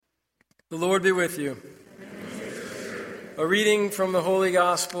The Lord be with you. A reading from the Holy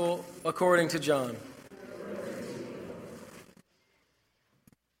Gospel according to John.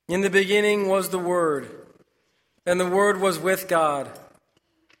 In the beginning was the Word, and the Word was with God,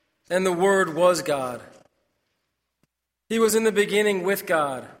 and the Word was God. He was in the beginning with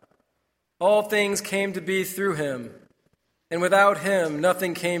God. All things came to be through him, and without him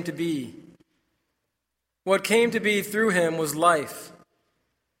nothing came to be. What came to be through him was life,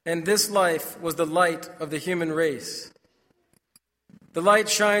 and this life was the light of the human race. The light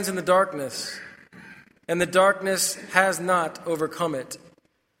shines in the darkness, and the darkness has not overcome it.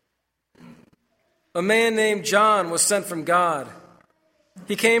 A man named John was sent from God.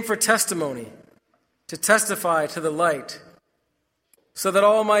 He came for testimony, to testify to the light, so that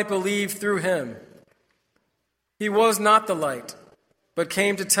all might believe through him. He was not the light, but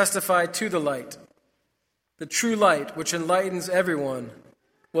came to testify to the light. The true light, which enlightens everyone,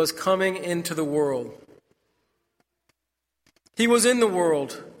 was coming into the world. He was in the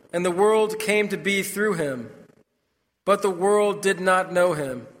world, and the world came to be through him, but the world did not know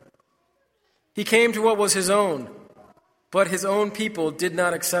him. He came to what was his own, but his own people did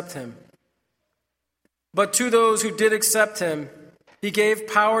not accept him. But to those who did accept him, he gave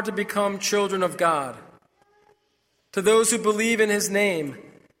power to become children of God. To those who believe in his name,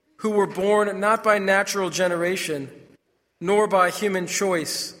 who were born not by natural generation, nor by human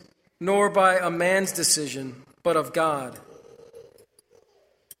choice, nor by a man's decision, but of God.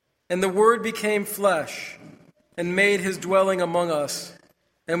 And the Word became flesh and made his dwelling among us,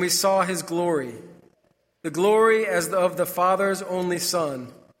 and we saw his glory, the glory as of the Father's only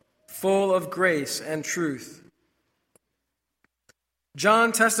Son, full of grace and truth.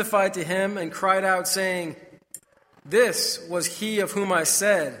 John testified to him and cried out, saying, "This was he of whom I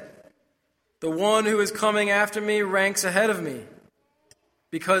said, 'The one who is coming after me ranks ahead of me,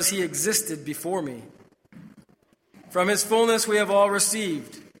 because he existed before me.' From his fullness we have all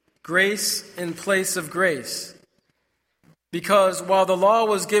received grace in place of grace. Because while the law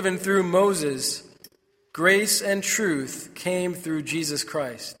was given through Moses, grace and truth came through Jesus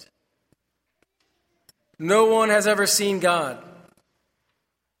Christ. No one has ever seen God.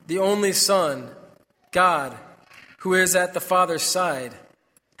 The only Son, God, who is at the Father's side,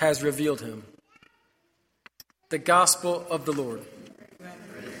 has revealed him." The Gospel of the Lord.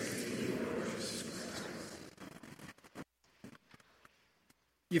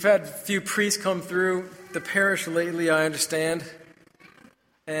 You've had a few priests come through the parish lately, I understand.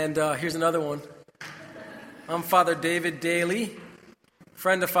 And here's another one. I'm Father David Daly,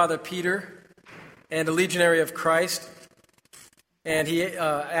 friend of Father Peter, and a legionary of Christ. And he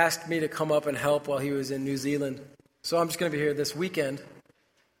asked me to come up and help while he was in New Zealand. So I'm just going to be here this weekend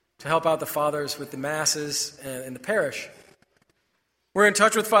to help out the fathers with the masses in the parish. We're in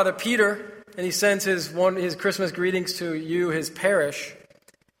touch with Father Peter, and he sends his Christmas greetings to you, his parish.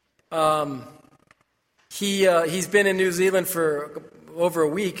 He's been in New Zealand for over a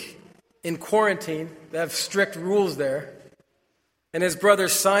week in quarantine. They have strict rules there. And his brother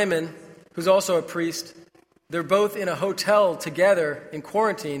Simon, who's also a priest, they're both in a hotel together in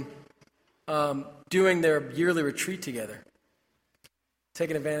quarantine, doing their yearly retreat together,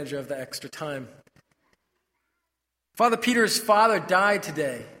 taking advantage of the extra time. Father Peter's father died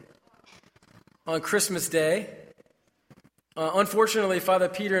today, on Christmas Day. Unfortunately, Father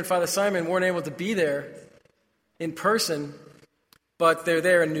Peter and Father Simon weren't able to be there in person, but they're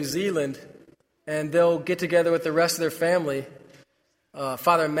there in New Zealand, and they'll get together with the rest of their family.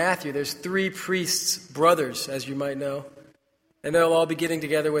 Father Matthew, there's 3 priests' brothers, as you might know, and they'll all be getting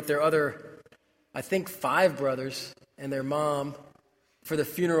together with their other, I think, 5 brothers and their mom for the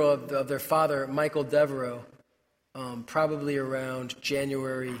funeral of their father, Michael Devereaux, probably around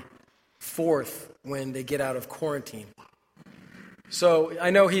January 4th when they get out of quarantine. So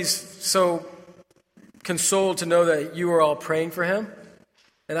I know he's so consoled to know that you are all praying for him,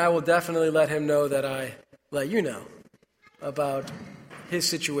 and I will definitely let him know that I let you know about his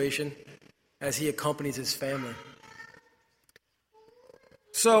situation as he accompanies his family.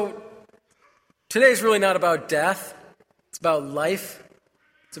 So today's really not about death. It's about life.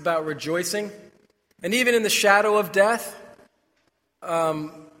 It's about rejoicing. And even in the shadow of death,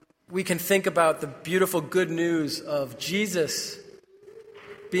 we can think about the beautiful good news of Jesus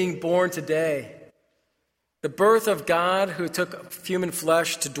being born today. The birth of God who took human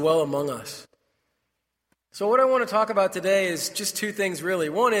flesh to dwell among us. So what I want to talk about today is just 2 things really.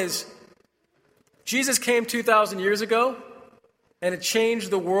 One is, Jesus came 2,000 years ago, and it changed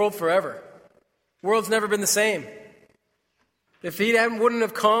the world forever. The world's never been the same. If he wouldn't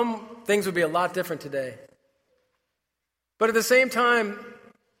have come, things would be a lot different today. But at the same time,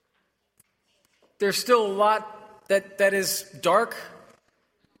 there's still a lot that is dark,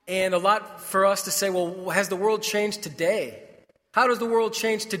 and a lot for us to say, well, has the world changed today? How does the world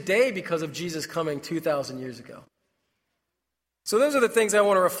change today because of Jesus coming 2,000 years ago? So those are the things I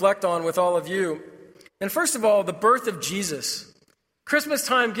want to reflect on with all of you. And first of all, the birth of Jesus. Christmas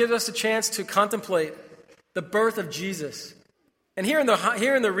time gives us a chance to contemplate the birth of Jesus. And here in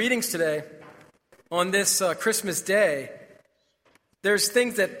the readings today, on this Christmas day, there's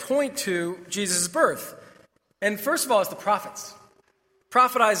things that point to Jesus' birth. And first of all, it's the prophets.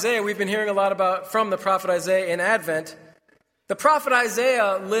 Prophet Isaiah, we've been hearing a lot from the prophet Isaiah in Advent. The prophet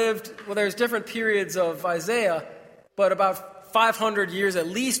Isaiah lived, well, there's different periods of Isaiah, but about 500 years at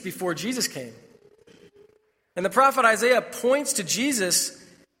least before Jesus came. And the prophet Isaiah points to Jesus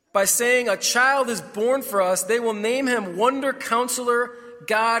by saying, a child is born for us. They will name him Wonder Counselor,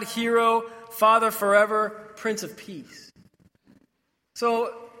 God, Hero, Father forever, Prince of Peace.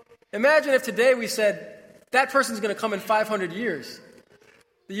 So imagine if today we said, that person's going to come in 500 years.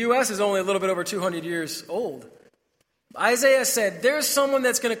 The U.S. is only a little bit over 200 years old. Isaiah said, there's someone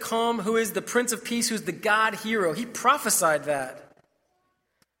that's going to come who is the Prince of Peace, who's the God hero. He prophesied that.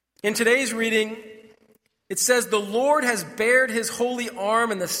 In today's reading, it says, the Lord has bared his holy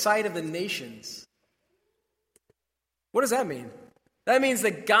arm in the sight of the nations. What does that mean? That means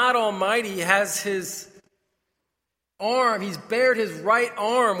that God Almighty has his arm. He's bared his right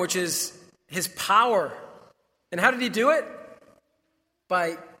arm, which is his power. And how did he do it?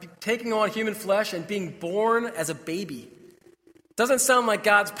 By taking on human flesh and being born as a baby. Doesn't sound like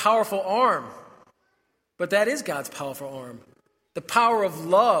God's powerful arm, but that is God's powerful arm. The power of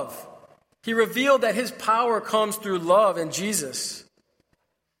love. He revealed that his power comes through love in Jesus.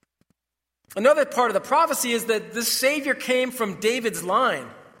 Another part of the prophecy is that this Savior came from David's line.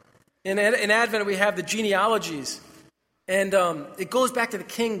 In Advent, we have the genealogies, and it goes back to the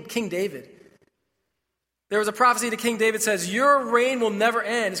King David. There was a prophecy to King David says, your reign will never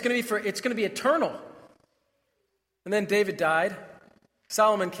end. It's going to be eternal. And then David died.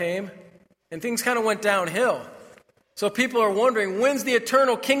 Solomon came, and things kind of went downhill. So people are wondering, when's the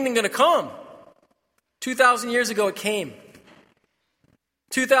eternal kingdom going to come? 2,000 years ago it came.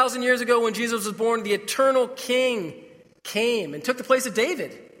 2,000 years ago when Jesus was born, the eternal king came and took the place of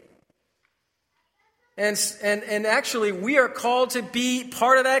David. And actually, we are called to be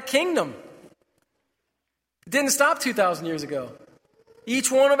part of that kingdom. It didn't stop 2,000 years ago.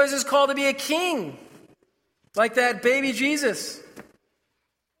 Each one of us is called to be a king, like that baby Jesus.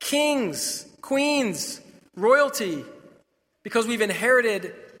 Kings, queens, royalty, because we've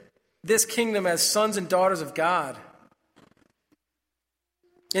inherited this kingdom as sons and daughters of God.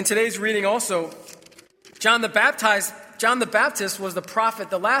 In today's reading also, John the Baptist was the prophet,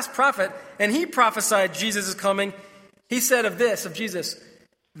 the last prophet, and he prophesied Jesus is coming. He said of Jesus,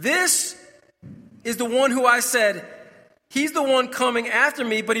 this is the one who I said, he's the one coming after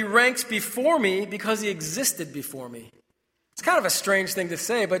me, but he ranks before me because he existed before me. It's kind of a strange thing to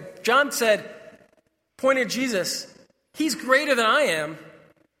say, but John said, pointing at Jesus, he's greater than I am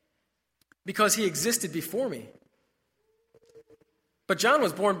because he existed before me. But John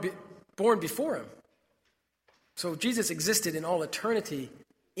was born before him. So Jesus existed in all eternity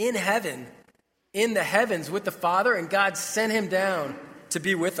in heaven, in the heavens with the Father, and God sent him down to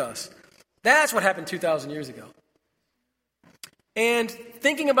be with us. That's what happened 2,000 years ago. And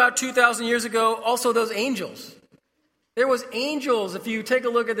thinking about 2,000 years ago, also those angels. There was angels. If you take a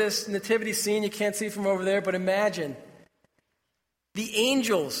look at this nativity scene, you can't see from over there, but imagine. The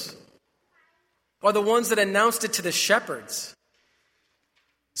angels are the ones that announced it to the shepherds.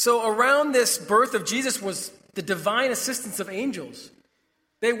 So around this birth of Jesus was the divine assistance of angels.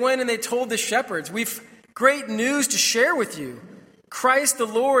 They went and they told the shepherds, we've great news to share with you. Christ the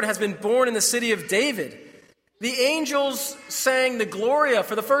Lord has been born in the city of David. The angels sang the Gloria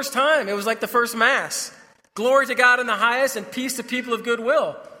for the first time. It was like the first Mass. Glory to God in the highest and peace to people of good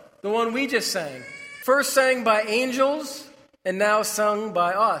will. The one we just sang. First sang by angels and now sung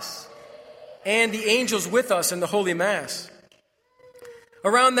by us. And the angels with us in the Holy Mass.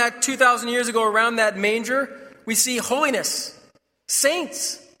 Around that 2,000 years ago, around that manger, we see holiness.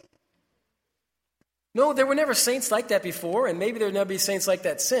 Saints. No, there were never saints like that before, and maybe there'll never be saints like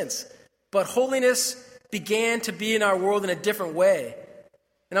that since. But holiness began to be in our world in a different way.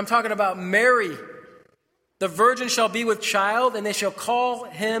 And I'm talking about Mary. The virgin shall be with child, and they shall call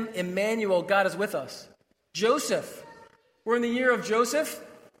him Emmanuel, God is with us. Joseph. We're in the year of Joseph,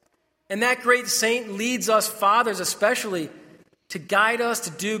 and that great saint leads us fathers especially to guide us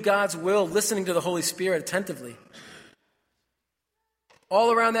to do God's will, listening to the Holy Spirit attentively.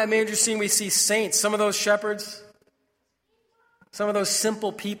 All around that manger scene, we see saints. Some of those shepherds, some of those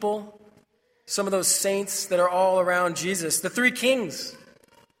simple people, some of those saints that are all around Jesus. The three kings.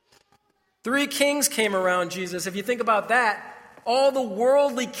 Three kings came around Jesus. If you think about that, all the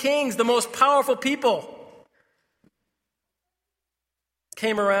worldly kings, the most powerful people,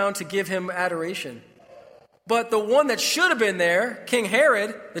 came around to give him adoration. But the one that should have been there, King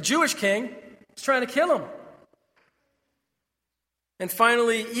Herod, the Jewish king, was trying to kill him. And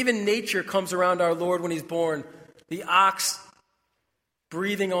finally, even nature comes around our Lord when he's born. The ox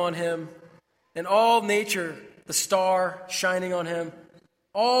breathing on him, and all nature, the star shining on him,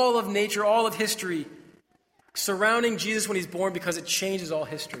 all of nature, all of history surrounding Jesus when he's born, because it changes all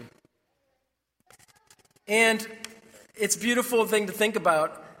history. And it's a beautiful thing to think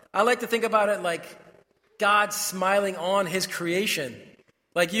about. I like to think about it like God smiling on his creation.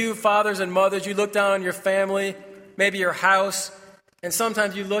 Like you, fathers and mothers, you look down on your family, maybe your house, and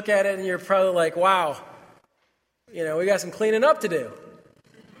sometimes you look at it and you're probably like, wow, we got some cleaning up to do.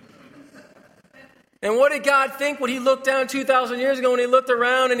 And what did God think when he looked down 2,000 years ago, when he looked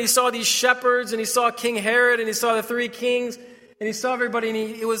around and he saw these shepherds and he saw King Herod and he saw the three kings and he saw everybody, and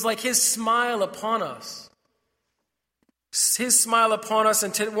it was like his smile upon us. His smile upon us.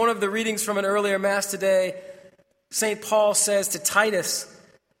 And one of the readings from an earlier Mass today, St. Paul says to Titus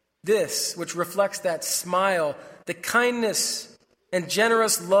this, which reflects that smile: the kindness and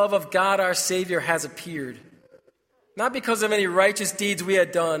generous love of God our Savior has appeared, not because of any righteous deeds we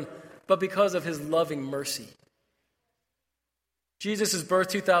had done, but because of his loving mercy. Jesus' birth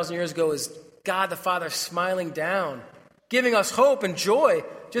 2,000 years ago is God the Father smiling down, giving us hope and joy,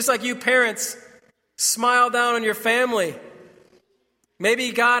 just like you parents smile down on your family.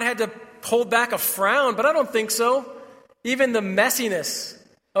 Maybe God had to hold back a frown, but I don't think so. Even the messiness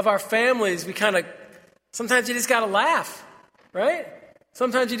of our families, sometimes you just got to laugh, right?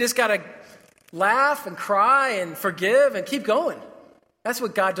 Sometimes you just got to laugh and cry and forgive and keep going. That's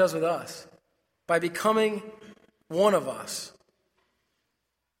what God does with us, by becoming one of us.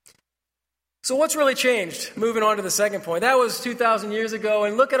 So what's really changed? Moving on to the second point. That was 2,000 years ago,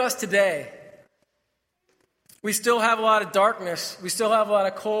 and look at us today. We still have a lot of darkness. We still have a lot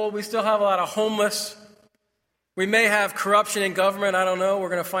of cold. We still have a lot of homeless. We may have corruption in government. I don't know. We're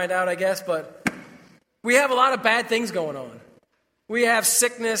going to find out, I guess. But we have a lot of bad things going on. We have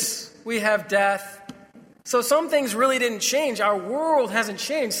sickness. We have death. So some things really didn't change. Our world hasn't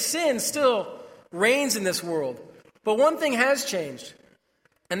changed. Sin still reigns in this world. But one thing has changed,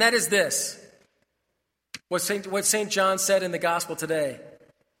 and that is this, what St. John said in the gospel today.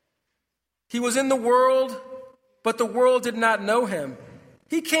 He was in the world, but the world did not know him.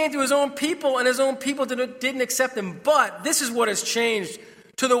 He came to his own people, and his own people didn't accept him. But this is what has changed.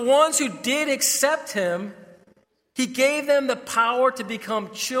 To the ones who did accept him, he gave them the power to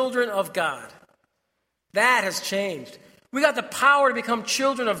become children of God. That has changed. We got the power to become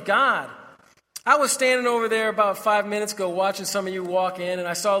children of God. I was standing over there about 5 minutes ago watching some of you walk in, and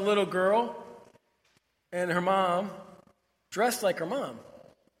I saw a little girl and her mom dressed like her mom.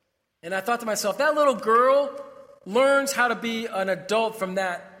 And I thought to myself, that little girl learns how to be an adult from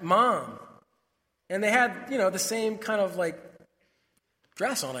that mom. And they had, the same kind of like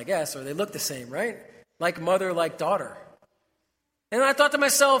dress on, I guess, or they looked the same, right? Like mother, like daughter. And I thought to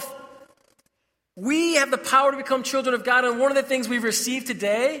myself, we have the power to become children of God, and one of the things we've received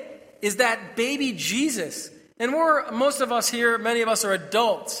today is that baby Jesus. And most of us here, many of us are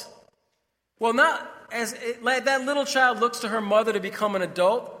adults. Well, not as like that little child looks to her mother to become an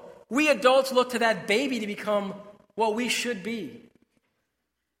adult. We adults look to that baby to become what we should be.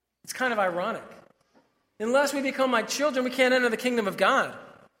 It's kind of ironic. Unless we become like children, we can't enter the kingdom of God.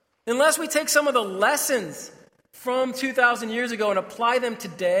 Unless we take some of the lessons from 2,000 years ago and apply them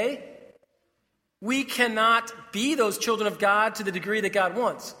today, we cannot be those children of God to the degree that God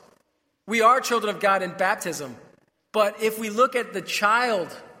wants. We are children of God in baptism. But if we look at the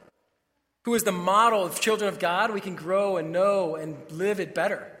child who is the model of children of God, we can grow and know and live it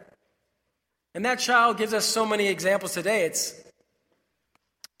better. And that child gives us so many examples today. It's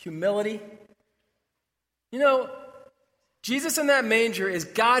humility. Jesus in that manger is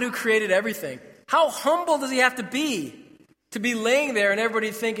God who created everything. How humble does he have to be laying there and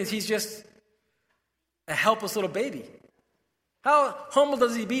everybody thinking he's just a helpless little baby? How humble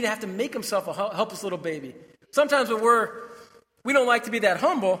does he be to have to make himself a helpless little baby? Sometimes when we don't like to be that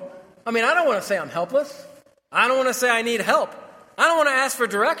humble. I don't want to say I'm helpless. I don't want to say I need help. I don't want to ask for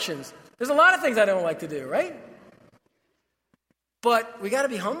directions. There's a lot of things I don't like to do, right? But we got to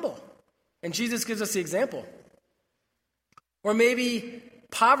be humble. And Jesus gives us the example. Or maybe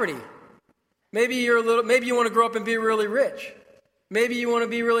poverty. Maybe you want to grow up and be really rich. Maybe you want to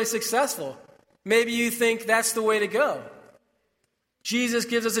be really successful. Maybe you think that's the way to go. Jesus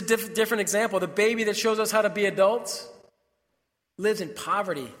gives us a different example. The baby that shows us how to be adults lives in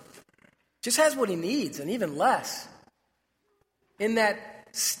poverty. Just has what he needs and even less. In that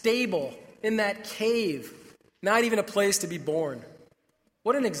stable, in that cave, not even a place to be born.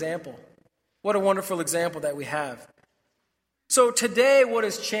 What an example. What a wonderful example that we have. So today what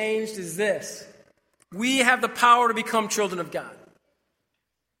has changed is this. We have the power to become children of God.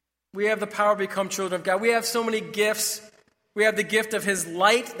 We have the power to become children of God. We have so many gifts. We have the gift of his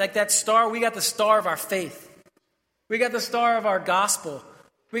light, like that star. We got the star of our faith. We got the star of our gospel.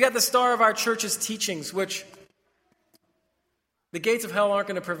 We got the star of our church's teachings, which the gates of hell aren't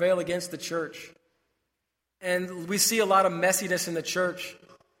going to prevail against the church. And we see a lot of messiness in the church,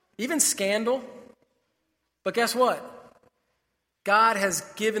 even scandal. But guess what? God has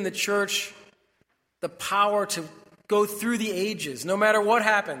given the church the power to go through the ages, no matter what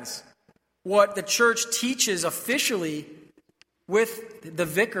happens. What the church teaches officially with the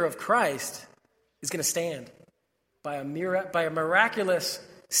vicar of Christ is going to stand by a miraculous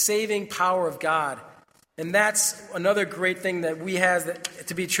saving power of God. And that's another great thing that we have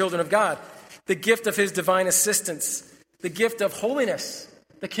to be children of God. The gift of his divine assistance, the gift of holiness,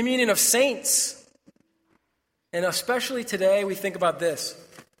 the communion of saints. And especially today, we think about this,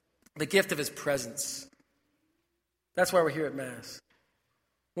 the gift of his presence. That's why we're here at Mass.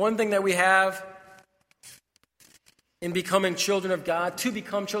 One thing that we have in becoming children of God, to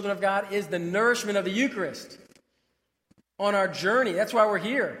become children of God, is the nourishment of the Eucharist on our journey. That's why we're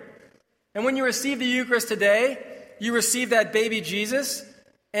here. And when you receive the Eucharist today, you receive that baby Jesus,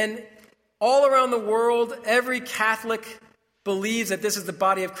 and all around the world, every Catholic believes that this is the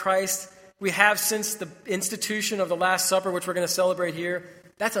body of Christ. We have since the institution of the Last Supper, which we're going to celebrate here.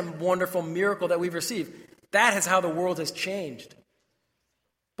 That's a wonderful miracle that we've received. That is how the world has changed.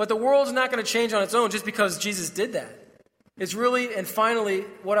 But the world's not going to change on its own just because Jesus did that. It's really, and finally,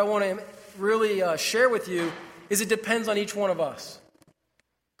 what I want to really share with you is it depends on each one of us.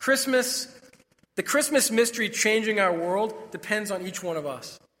 The Christmas mystery changing our world depends on each one of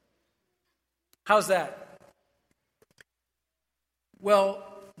us. How's that? Well,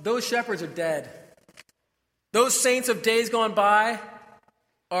 those shepherds are dead. Those saints of days gone by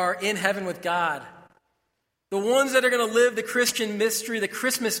are in heaven with God. The ones that are going to live the Christian mystery, the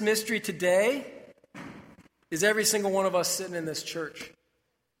Christmas mystery today, is every single one of us sitting in this church.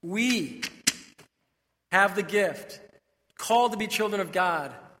 We have the gift, called to be children of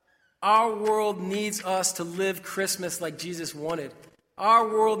God. Our world needs us to live Christmas like Jesus wanted. Our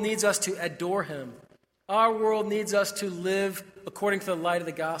world needs us to adore him. Our world needs us to live according to the light of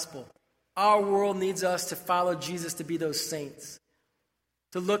the gospel. Our world needs us to follow Jesus to be those saints,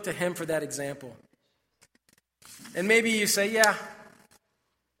 to look to him for that example. And maybe you say, yeah,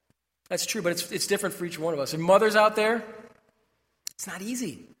 that's true, but it's different for each one of us. And mothers out there, it's not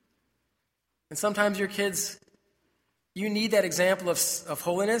easy. And sometimes your kids, you need that example of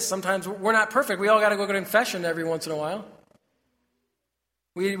holiness. Sometimes we're not perfect. We all got to go to confession every once in a while.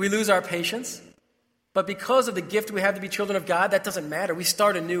 We lose our patience. But because of the gift we have to be children of God, that doesn't matter. We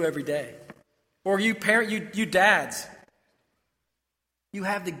start anew every day. Or you dads, you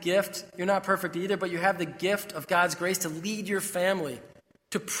have the gift. You're not perfect either, but you have the gift of God's grace to lead your family,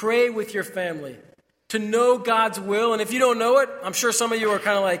 to pray with your family, to know God's will. And if you don't know it, I'm sure some of you are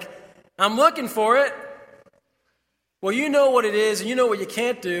kind of like, I'm looking for it. Well, you know what it is, and you know what you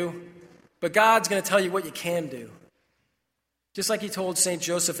can't do, but God's going to tell you what you can do. Just like he told St.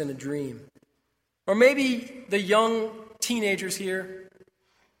 Joseph in a dream. Or maybe the young teenagers here,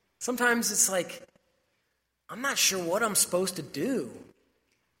 sometimes it's like, I'm not sure what I'm supposed to do.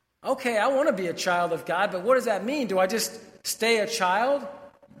 Okay, I want to be a child of God, but what does that mean? Do I just stay a child?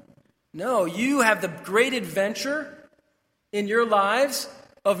 No, you have the great adventure in your lives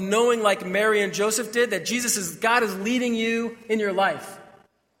of knowing, like Mary and Joseph did, that God is leading you in your life.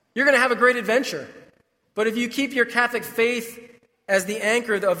 You're going to have a great adventure. But if you keep your Catholic faith as the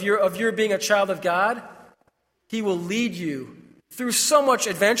anchor of your being a child of God, he will lead you through so much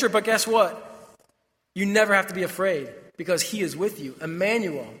adventure. But guess what? You never have to be afraid because he is with you.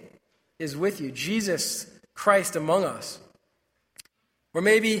 Emmanuel is with you. Jesus Christ among us. Or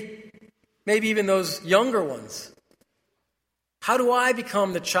maybe even those younger ones. How do I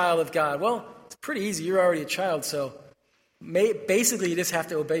become the child of God? Well, it's pretty easy. You're already a child, so basically you just have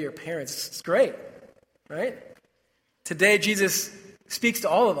to obey your parents. It's great, right? Today, Jesus speaks to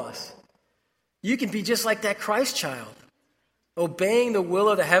all of us. You can be just like that Christ child, obeying the will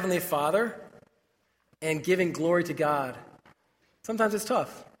of the Heavenly Father and giving glory to God. Sometimes it's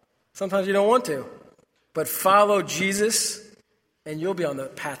tough. Sometimes you don't want to. But follow Jesus, and you'll be on the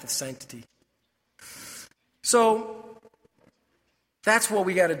path of sanctity. So, That's what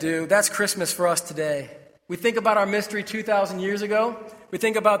we got to do. That's Christmas for us today. We think about our mystery 2,000 years ago. We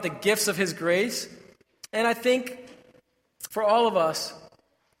think about the gifts of his grace. And I think for all of us,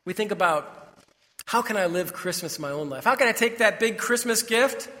 we think about, how can I live Christmas in my own life? How can I take that big Christmas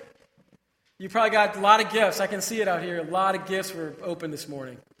gift? You probably got a lot of gifts. I can see it out here. A lot of gifts were opened this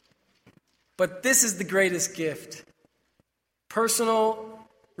morning. But this is the greatest gift. Personal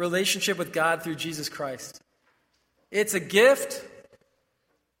relationship with God through Jesus Christ. It's a gift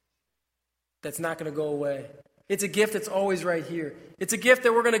that's not going to go away. It's a gift that's always right here. It's a gift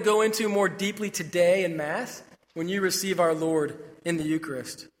that we're going to go into more deeply today in Mass when you receive our Lord in the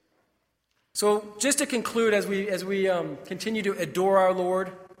Eucharist. So just to conclude, as we continue to adore our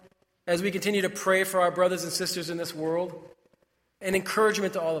Lord, as we continue to pray for our brothers and sisters in this world, an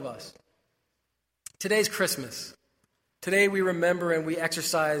encouragement to all of us. Today's Christmas. Today we remember and we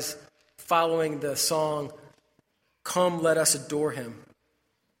exercise following the song, "Come, Let Us Adore Him."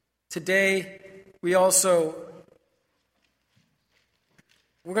 Today we're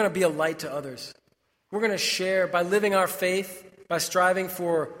going to be a light to others. We're going to share, by living our faith, by striving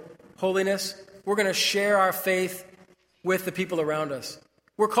for holiness, we're going to share our faith with the people around us.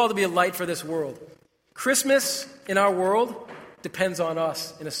 We're called to be a light for this world. Christmas in our world depends on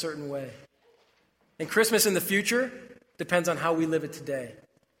us in a certain way. And Christmas in the future depends on how we live it today.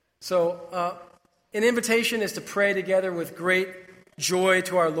 So an invitation is to pray together with great joy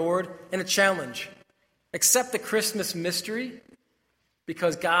to our Lord, and a challenge. Accept the Christmas mystery,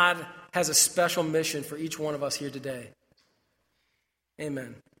 because God has a special mission for each one of us here today.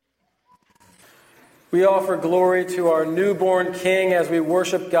 Amen. We offer glory to our newborn King as we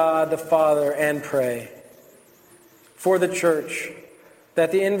worship God the Father and pray. For the church,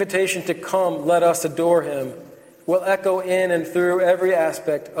 that the invitation to come, let us adore him, will echo in and through every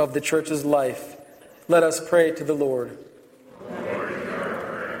aspect of the church's life. Let us pray to the Lord.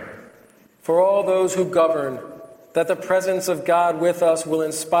 For all those who govern, that the presence of God with us will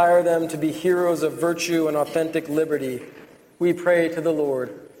inspire them to be heroes of virtue and authentic liberty, we pray to the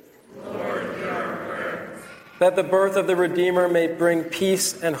Lord. Lord, hear our prayers. That the birth of the Redeemer may bring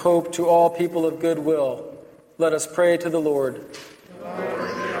peace and hope to all people of good will, let us pray to the Lord. Lord,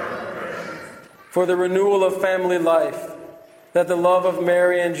 hear our prayers. For the renewal of family life, that the love of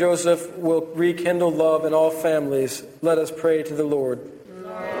Mary and Joseph will rekindle love in all families, let us pray to the Lord.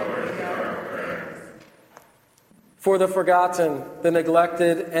 For the forgotten, the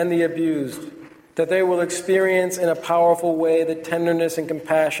neglected, and the abused, that they will experience in a powerful way the tenderness and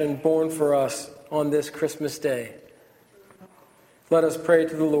compassion born for us on this Christmas day. Let us pray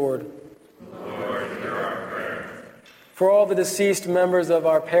to the Lord. Lord, hear our prayers. For all the deceased members of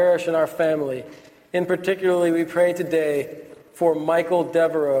our parish and our family, in particular we pray today for Michael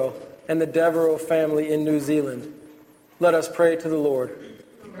Devereaux and the Devereaux family in New Zealand. Let us pray to the Lord.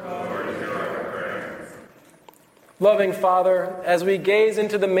 Lord, hear our prayers. Loving Father, as we gaze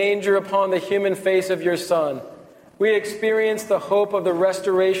into the manger upon the human face of your Son, we experience the hope of the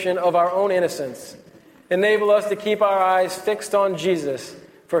restoration of our own innocence. Enable us to keep our eyes fixed on Jesus,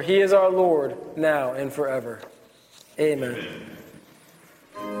 for he is our Lord, now and forever. Amen.